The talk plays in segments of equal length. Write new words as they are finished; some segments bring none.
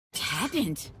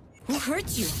happened? Who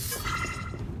hurt you?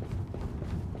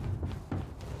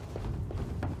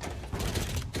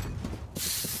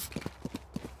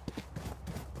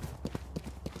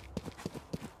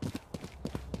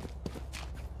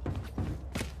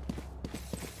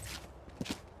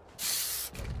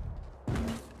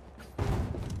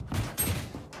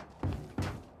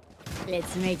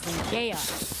 Let's make some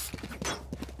chaos.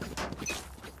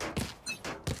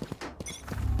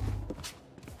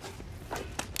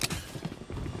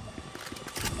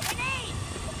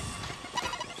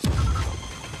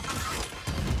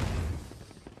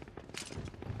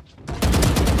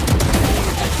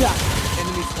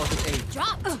 Enemy spotted A.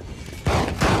 Drop!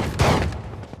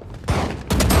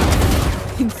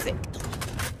 Insect.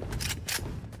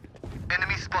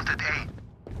 Enemy spotted A.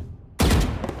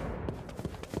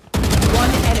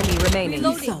 One enemy remaining.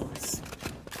 Reloading. Souls.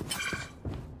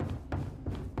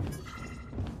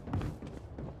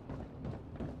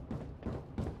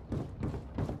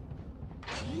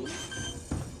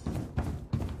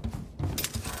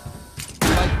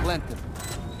 Spike planted.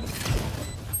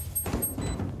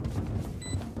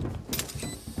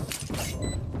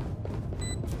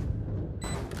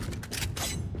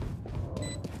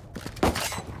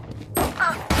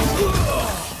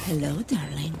 Hello,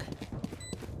 darling.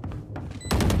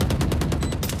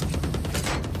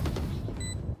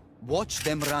 Watch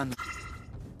them run.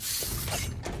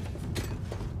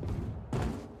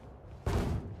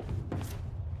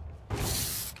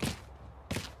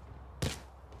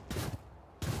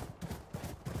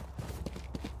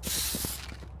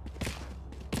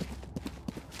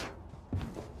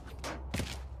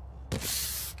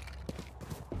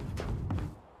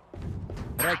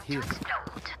 Right here.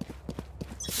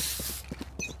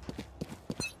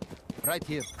 Right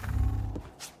here.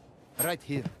 Right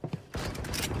here.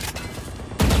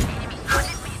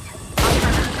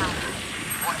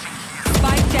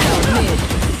 Spike down mid.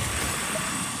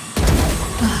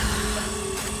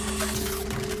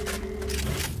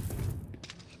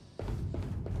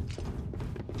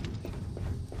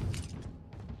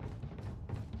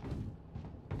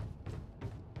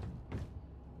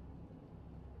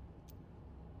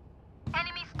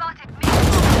 Enemy spotted me.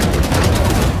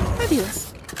 Adios.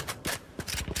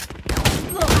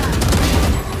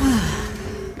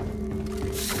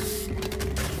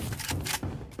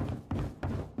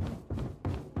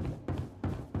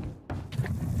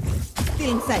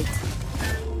 Still in sight.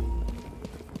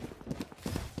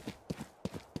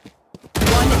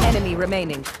 One enemy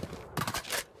remaining.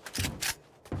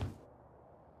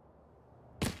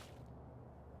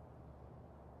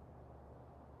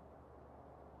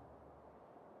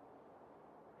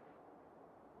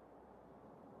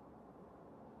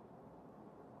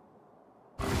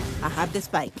 I have the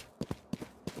spike.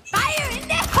 Fire in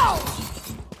the hole!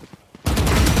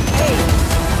 Hey!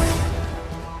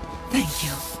 Thank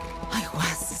you. I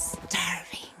was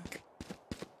starving.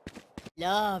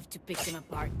 Love to pick them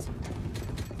apart.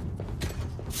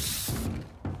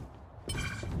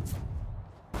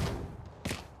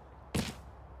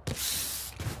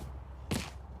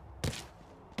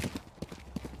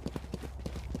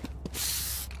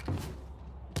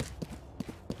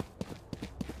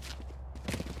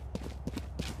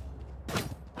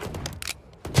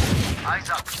 Eyes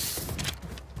up.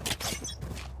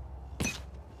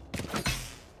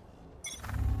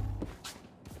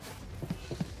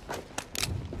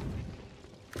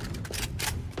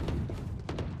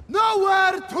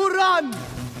 Nowhere to run!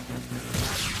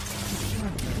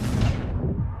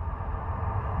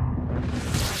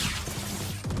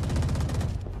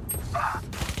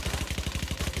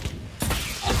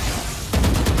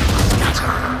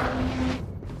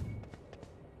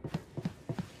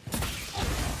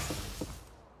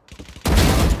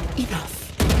 Enough.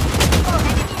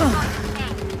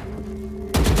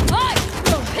 I'm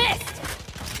so pissed!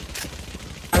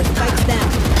 Our spike's down.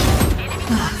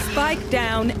 Spike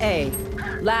down A.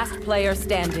 Last player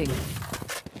standing.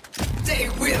 They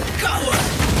will cover!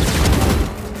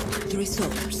 3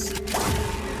 souls.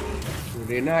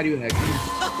 Reyna, are you hacking?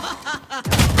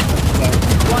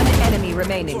 One enemy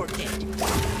remaining.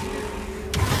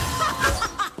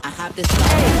 I have this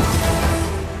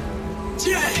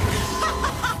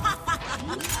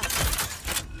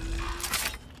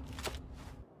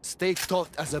Stay taut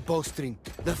as a bowstring.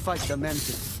 The fight demands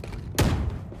it.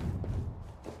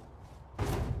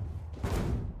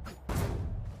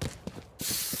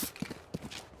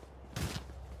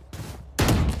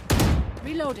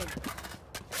 Reloading.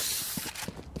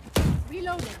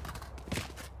 Reloading.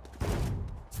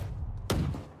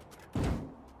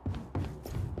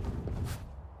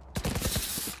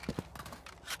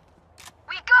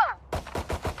 We go.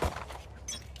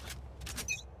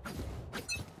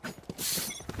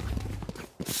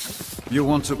 You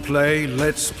want to play?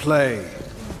 Let's play.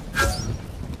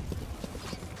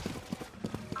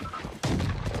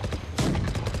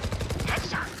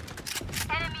 Headshot.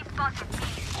 Enemy spotted B.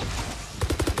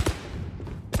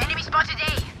 Enemy spotted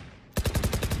A.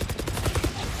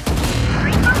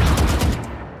 Three for me.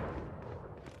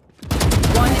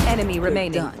 One enemy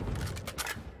remaining. Done.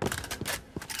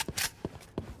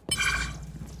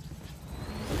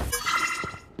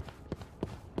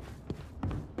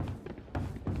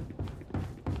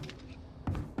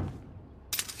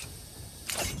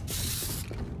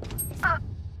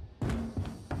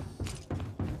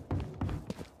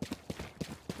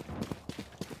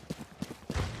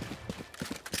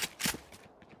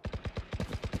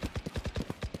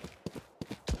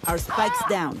 Our spike's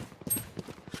down.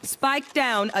 Spike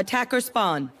down, attacker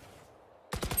spawn.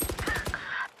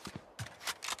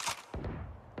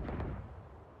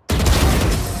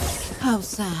 How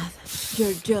sad.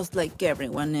 You're just like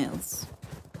everyone else.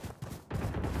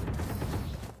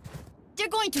 They're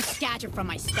going to scatter from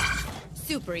my stuff.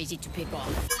 Super easy to pick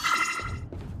off.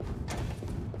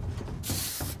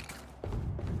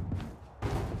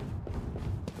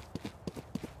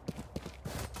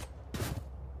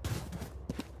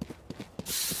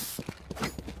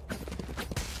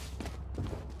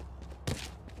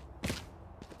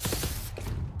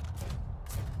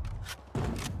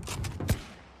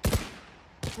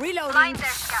 Reloading. Blind their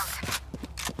scout.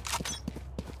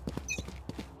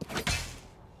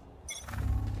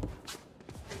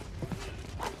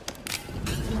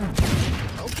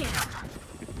 Okay.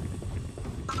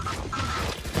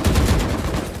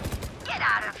 Get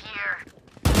out of here.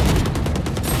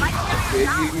 Sage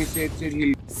heal me, Sage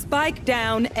heal. Spike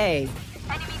down A.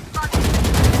 Enemy spotted.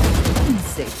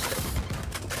 Safe.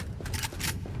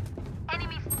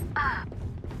 Enemy.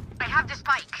 I have the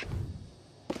spike.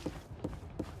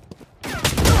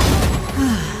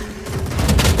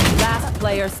 Last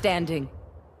player standing.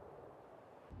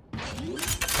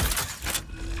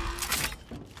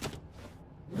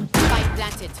 Spike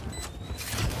planted.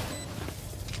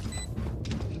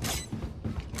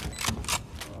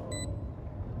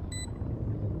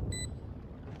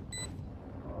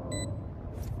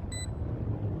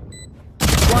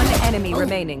 One enemy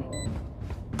remaining.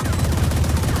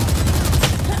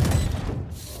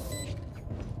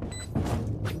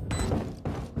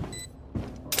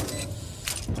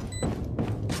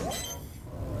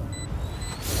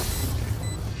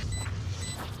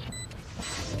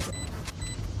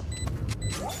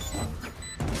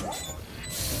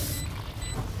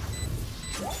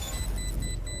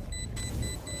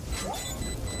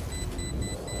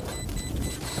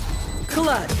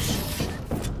 Clutch.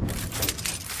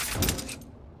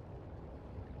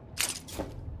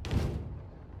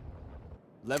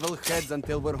 Level heads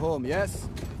until we're home, yes?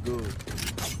 Good.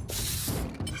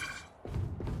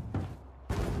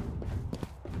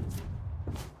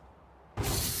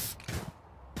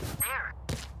 There.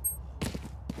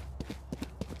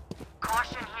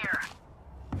 Caution here.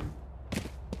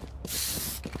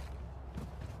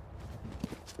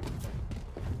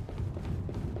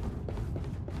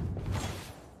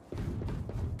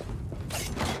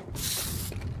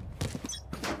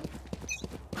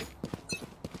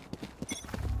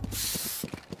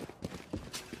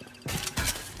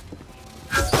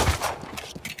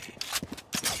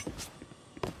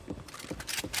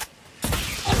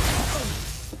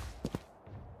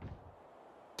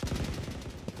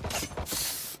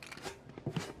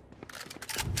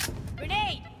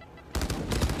 Grenade.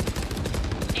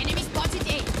 Enemy spotted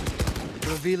A.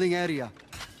 Revealing area.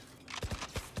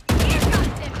 Here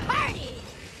comes the party.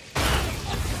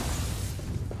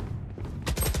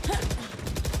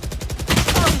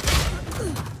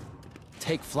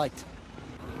 Take flight.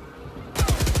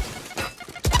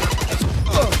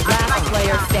 Last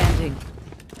player standing.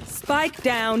 Spike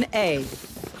down A.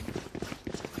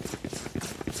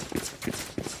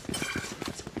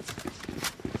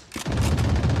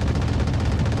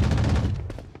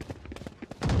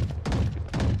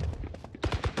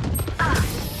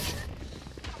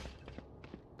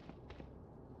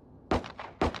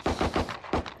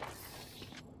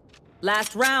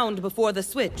 Last round before the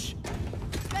switch.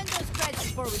 Spend those credits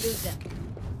before we lose them.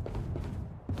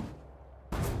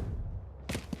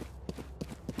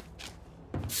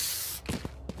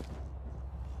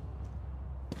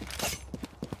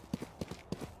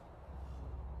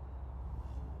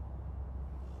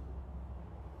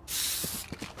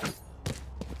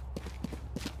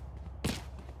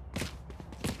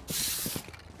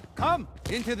 Come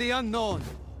into the unknown.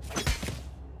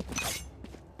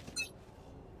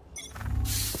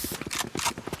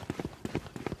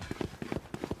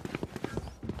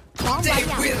 Bomb They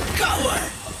will cover!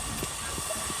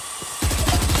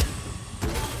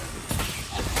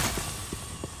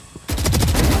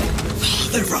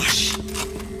 The rush!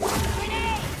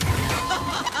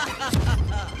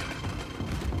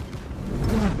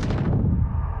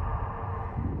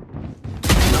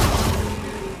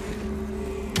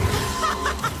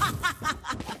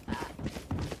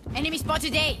 Enemy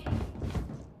spotted A!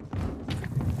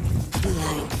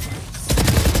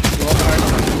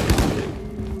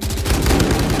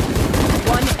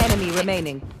 One enemy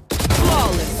remaining.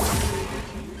 Flawless.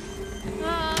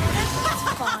 That's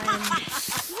fun.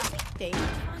 They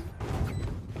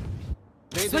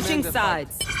Switching demand the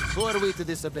fight. sides. Who are we to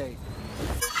disobey?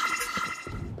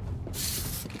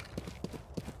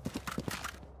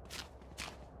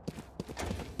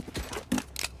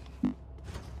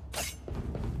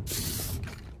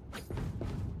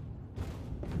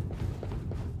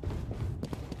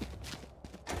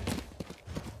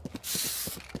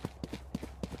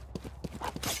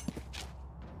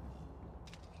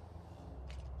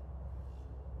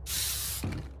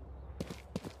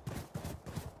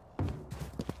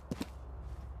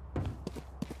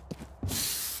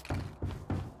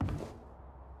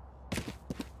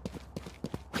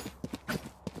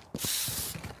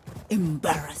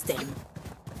 Embarrass them.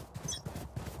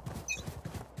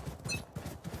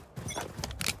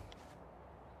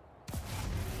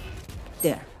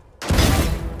 There.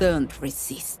 Don't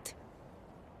resist.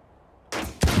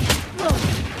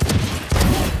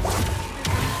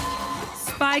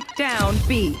 Spike down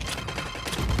B.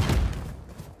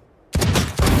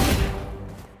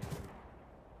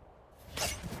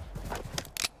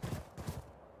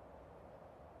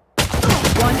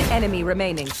 One enemy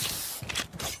remaining.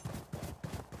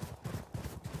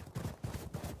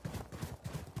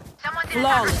 Someone didn't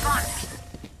Flawless. respond.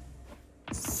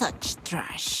 Such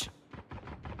trash.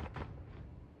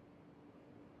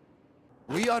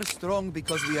 We are strong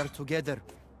because we are together.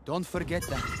 Don't forget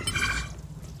that.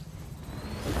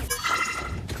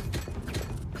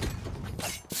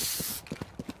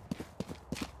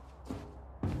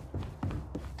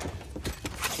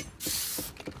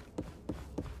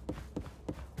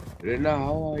 Rena,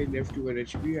 how I left you an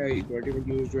HP? I not even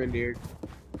used your nade.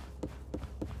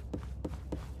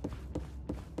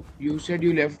 You said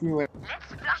you left me one. Let's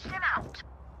flush them out.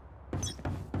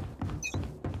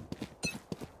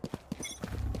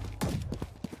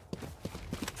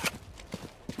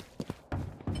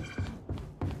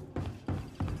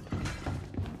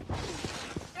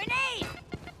 Grenade!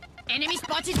 Enemy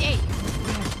spotted A!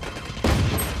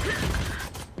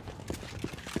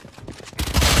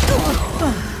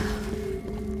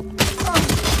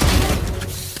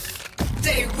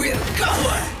 They will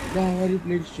cover! Now why you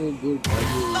played so good?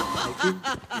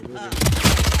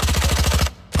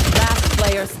 Last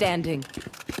player standing.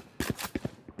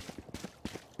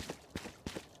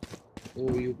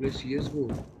 Oh, you play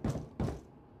CSGO?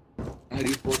 Are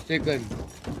you Forsaken?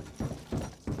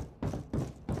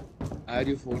 Are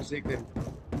you Forsaken?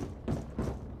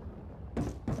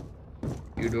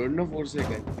 You don't know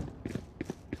Forsaken?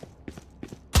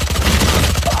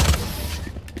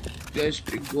 Just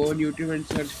go on YouTube and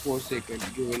search Forsaken.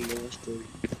 You will know a story.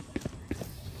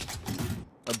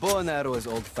 A bow and arrow is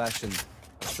old-fashioned.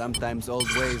 Sometimes old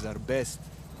ways are best.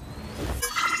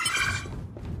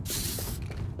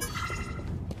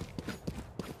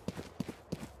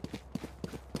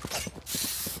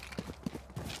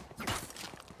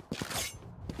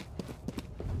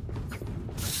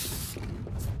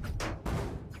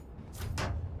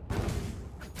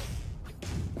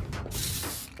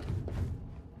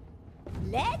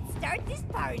 Let's start this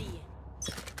party!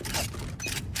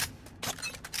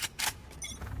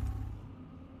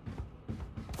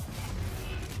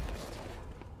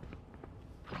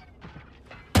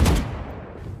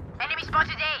 Enemy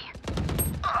spotted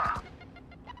A.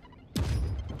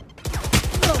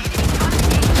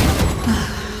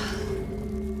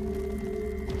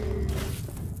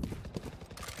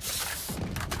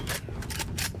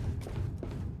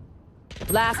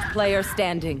 Last player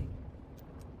standing.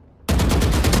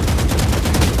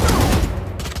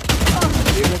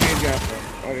 देखो क्या जाता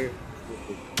है अरे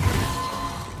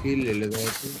किल ले लेगा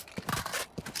ऐसे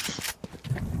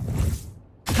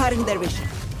Cutting their vision.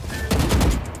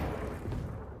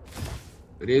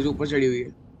 Raise ऊपर चढ़ी हुई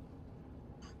है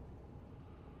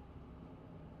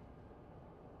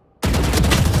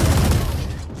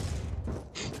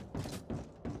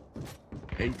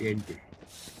anti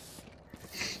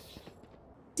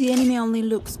The enemy only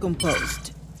looks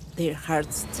composed. Their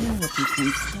hearts tell a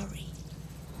different story.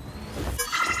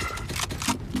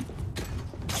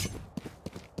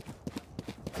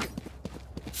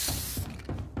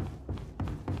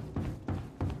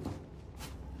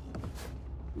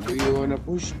 gonna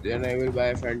push, then I will buy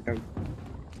a Phantom.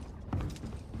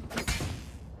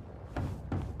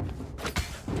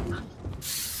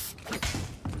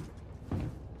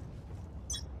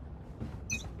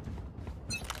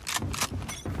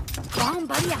 Bomb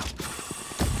buddy out.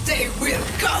 They will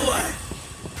cover!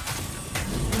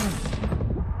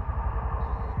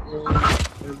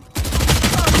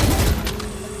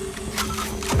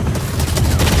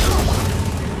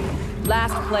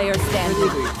 Last player standing.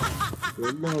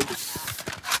 Don't know how to.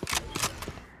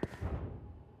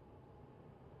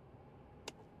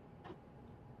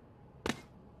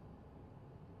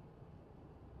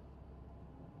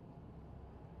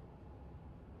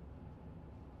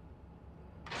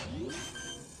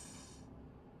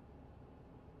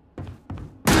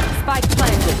 Spike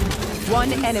planted.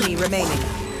 One enemy remaining.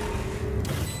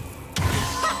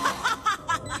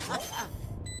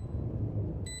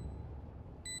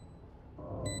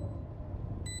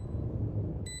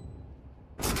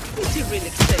 Did you really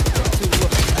expect that to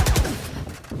work?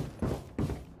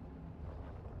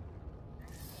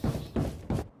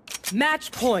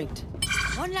 Match point.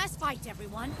 One last fight,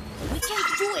 everyone. We can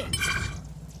do it.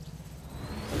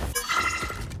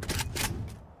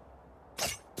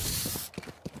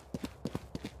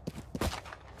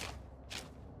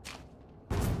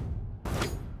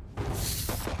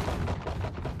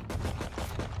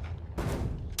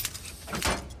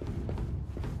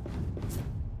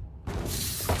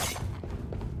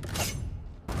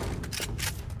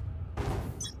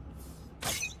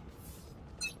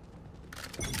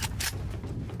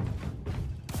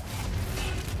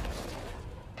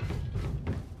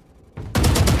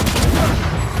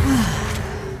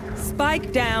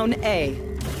 Spike down A.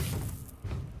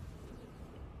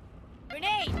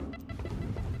 Grenade.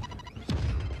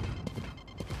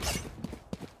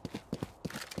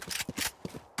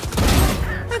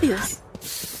 Adios.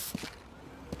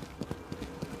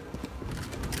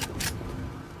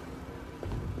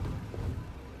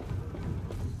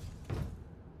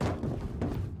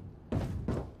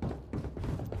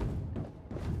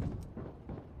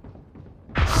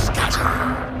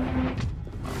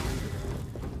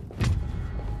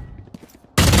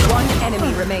 One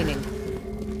enemy remaining.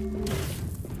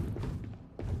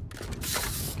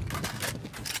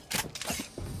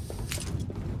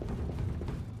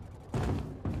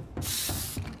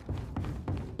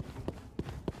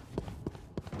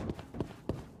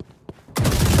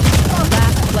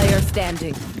 Last player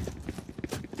standing.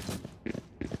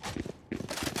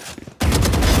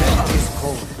 Death is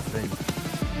cold, friend.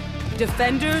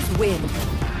 Defenders win.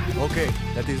 Okay,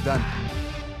 that is done.